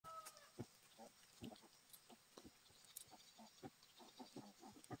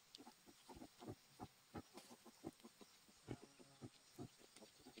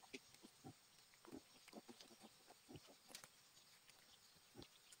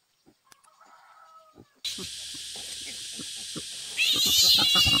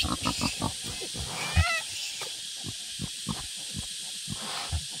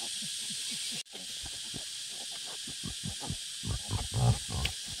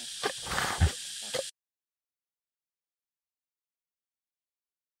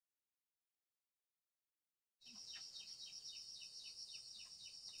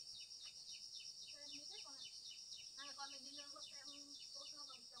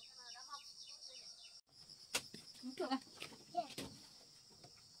Được à?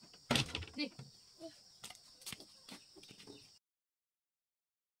 Đi.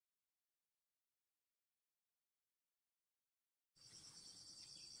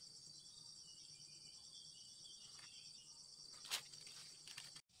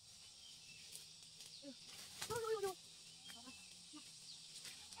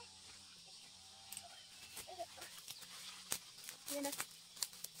 Lên đây.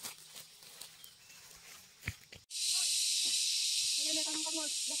 Lên đây con ngồi,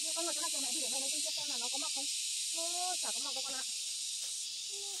 con ngồi chỗ này cho mẹ thử mẹ lấy trên xem là nó có mọc không? Ô, chả có mọc đâu con ạ.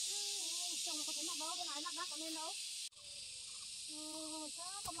 Trông nó có thấy mọc đâu, cái này lác đác có nên đâu. Chả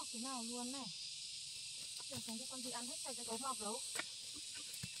có mọc thế nào luôn này. Để sống cho con gì ăn hết sạch cái có mọc đâu.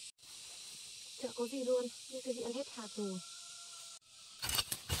 Chả có gì luôn, như cái gì ăn hết hạt rồi.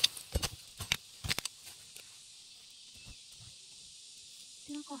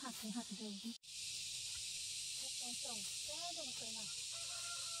 Chứ nó có hạt cái hạt rồi đi. Con trồng cái đồng cây nào.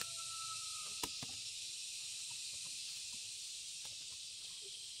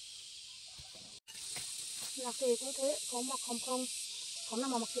 Lạc thì cũng thế, có mọc không không, có nào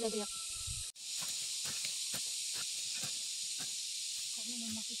mà mọc thì là đẹp. Có nào mà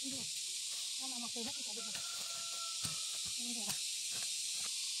mọc thì không được, nào mà mọc thì hết thì chả được rồi. Như thế nào.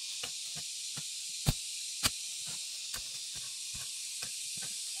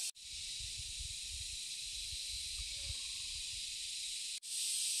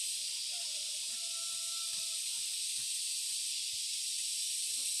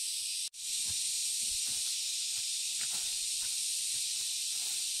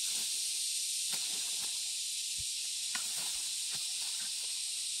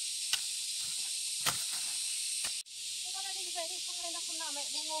 Hôm nào mẹ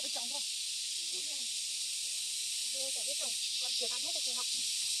mua ngô với trồng thôi. Đi chả biết trồng, con chuyển ăn hết rồi không ạ?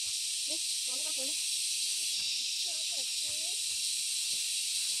 Đi, nó đi con xuống đi.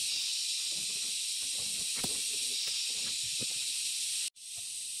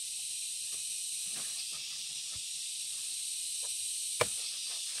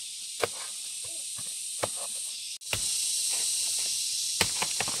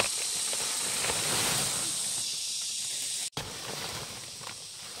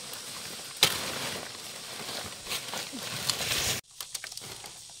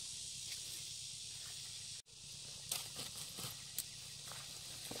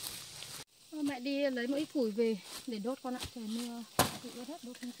 Mẹ đi lấy một ít củi về để đốt con ạ, trời mưa bị đốt hết,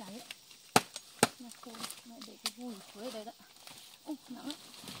 đốt không cháy ấy. Mẹ để cái củi dưới ở đây đó. Ôi, nặng lắm.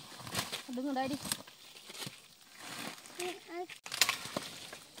 Con đứng ở đây đi.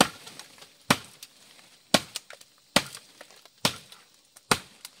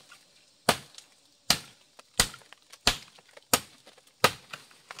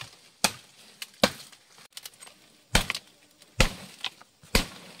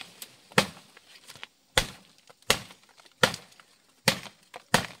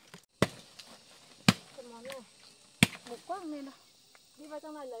 Một quá không nên đâu. Đi vào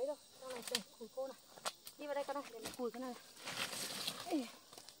trong này lấy đâu. Trong này để củi khô này. Đi vào đây con này để lấy củi cái này. Ê.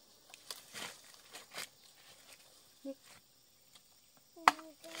 Đi.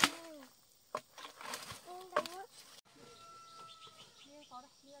 Đi có đây,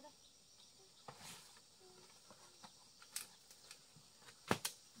 đi vào đây.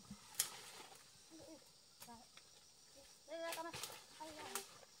 Đây đây con này. Ở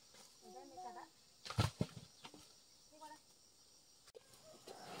đây mẹ chặt đã. Đi qua đây.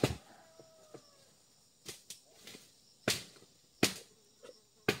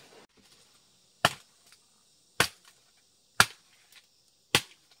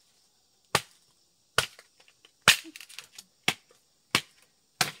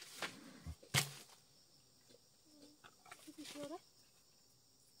 Vô đấy.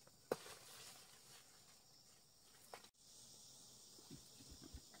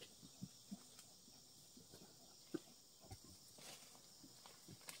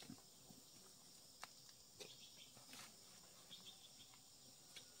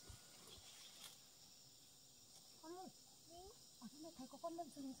 Con ơi, ở trên này thấy có con lợn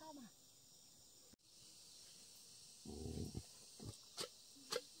rừng sao mà.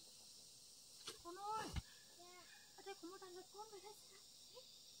 Con ơi, ở đây có một đàn lợn con rồi đấy.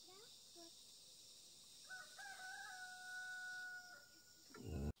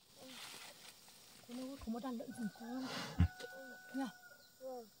 là lợn rừng con nhá.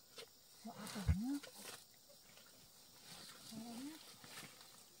 Nó ác lắm nhá. Đó nhá.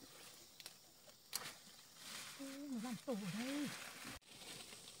 Nó làm tổ ở đây.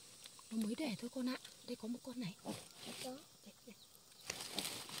 Nó mới đẻ thôi con ạ. Đây có một con này. Đó. Đây, đây.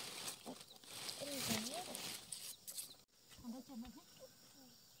 Còn đây chồng mẹ hết.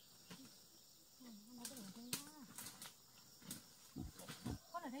 Nó ở đây nhá.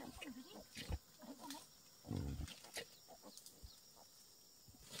 Con ở đây, con ở đây đi. Ở đây con đấy.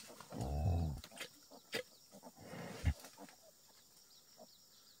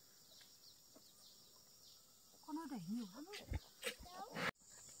 Con nó đẩy nhiều lắm ấy.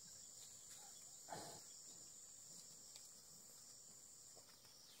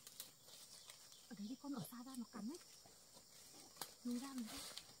 Ở đấy đi con, ở xa ra nó cắn ấy. Lùi ra mình ra.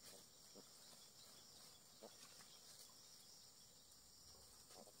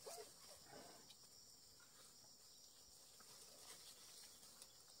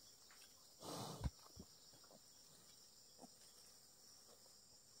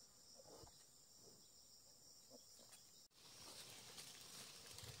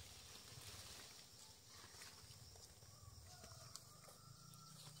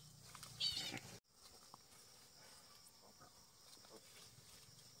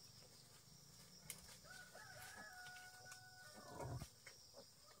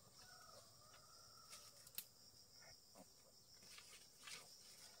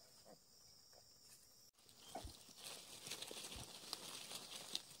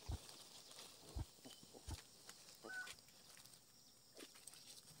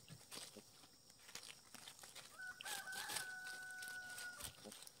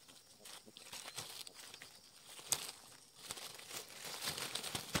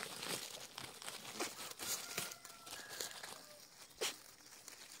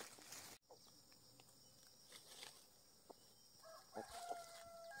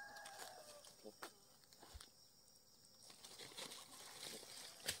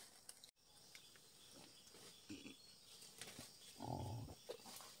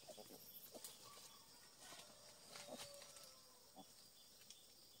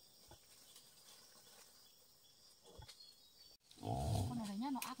 Con ở đấy nhá,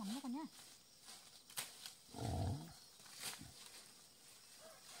 nó ác lắm nhá con nhá.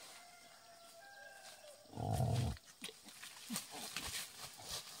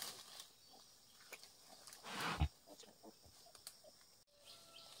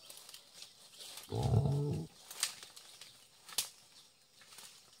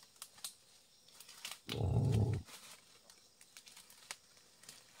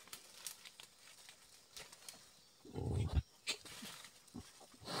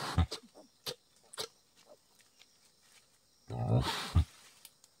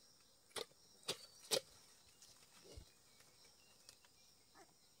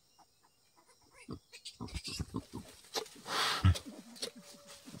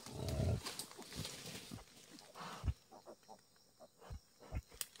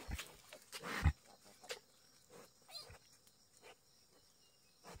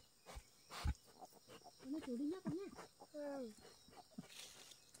 Con chú đi nhá con nhá. Thôi.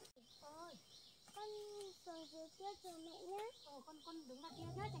 Con xuống dưới kia chờ mẹ nhá. Con đứng mặt kia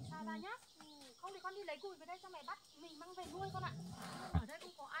nhá, tránh xa ra nhá. Không thì con đi lấy củi về đây cho mẹ bắt, mình mang về nuôi con ạ. Ở đây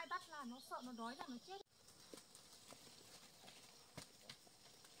không có ai bắt là nó sợ, nó đói là nó chết.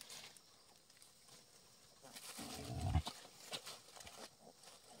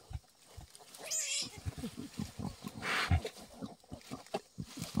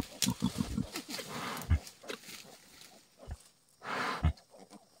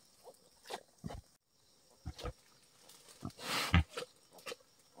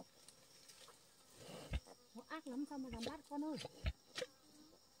 Nó ác lắm sao mà dám bắt con ơi.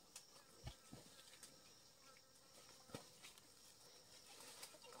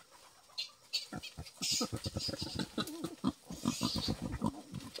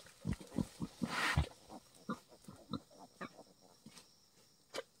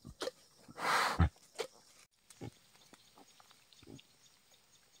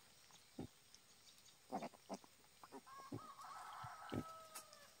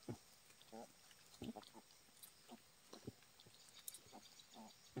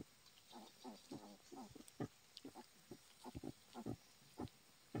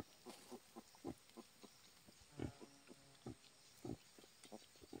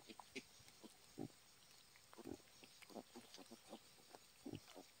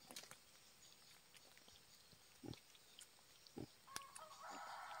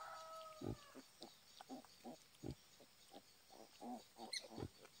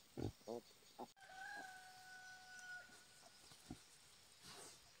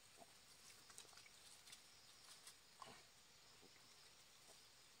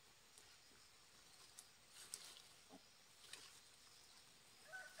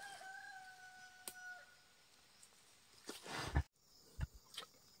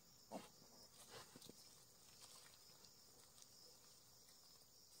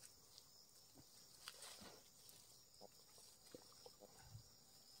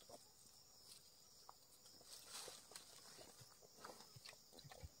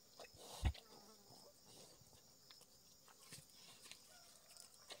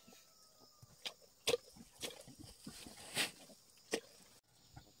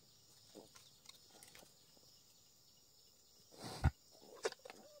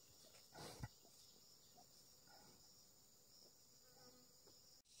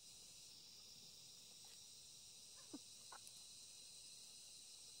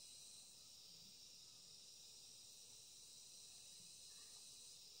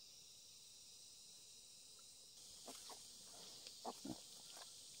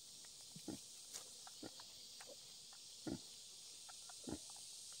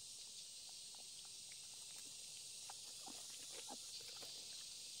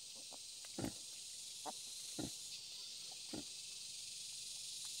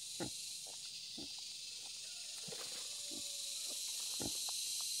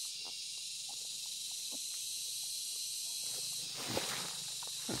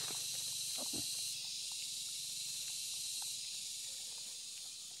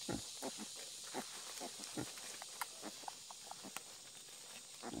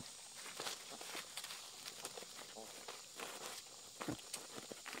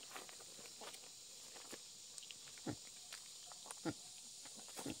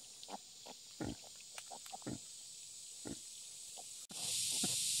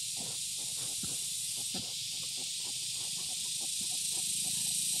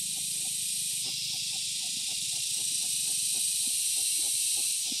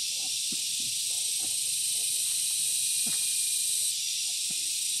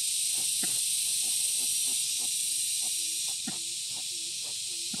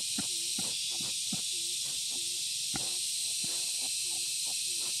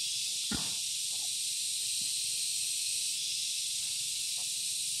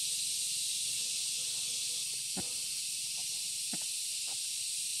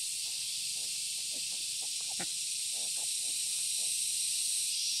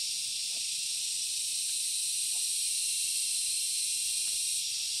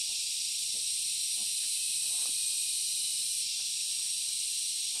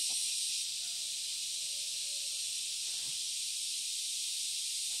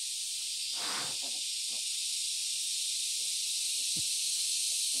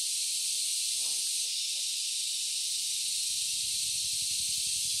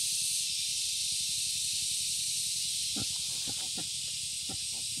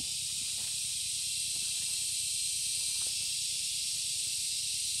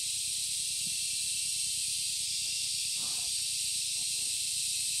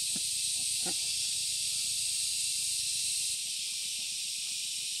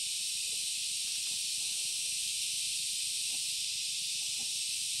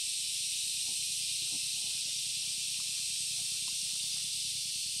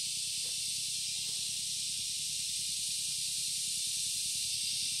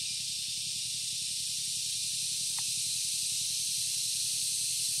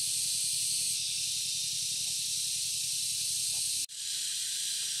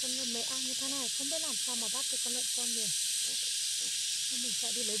 Con lợn mẹ ăn như thế này không biết làm sao mà bắt được con lợn con nhiều. Mình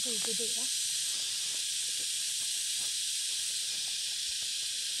sẽ đi lấy vùi về để đó.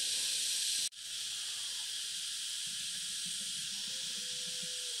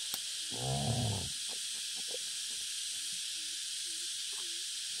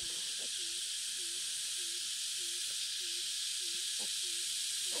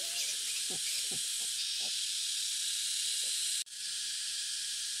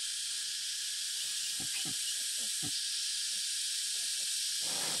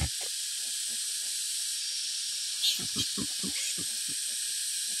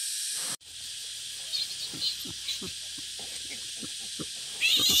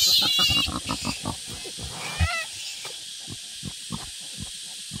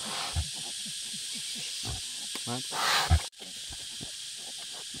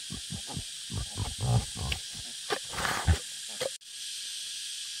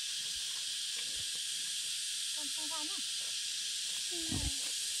 Con sang vào nhá.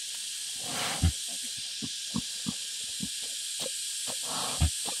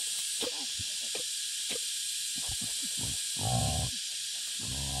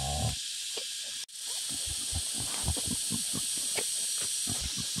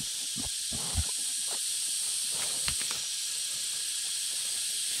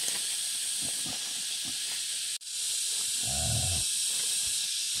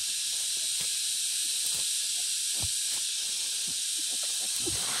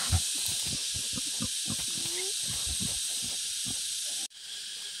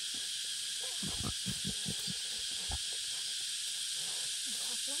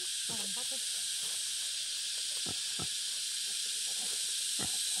 Lắm, bắt thôi.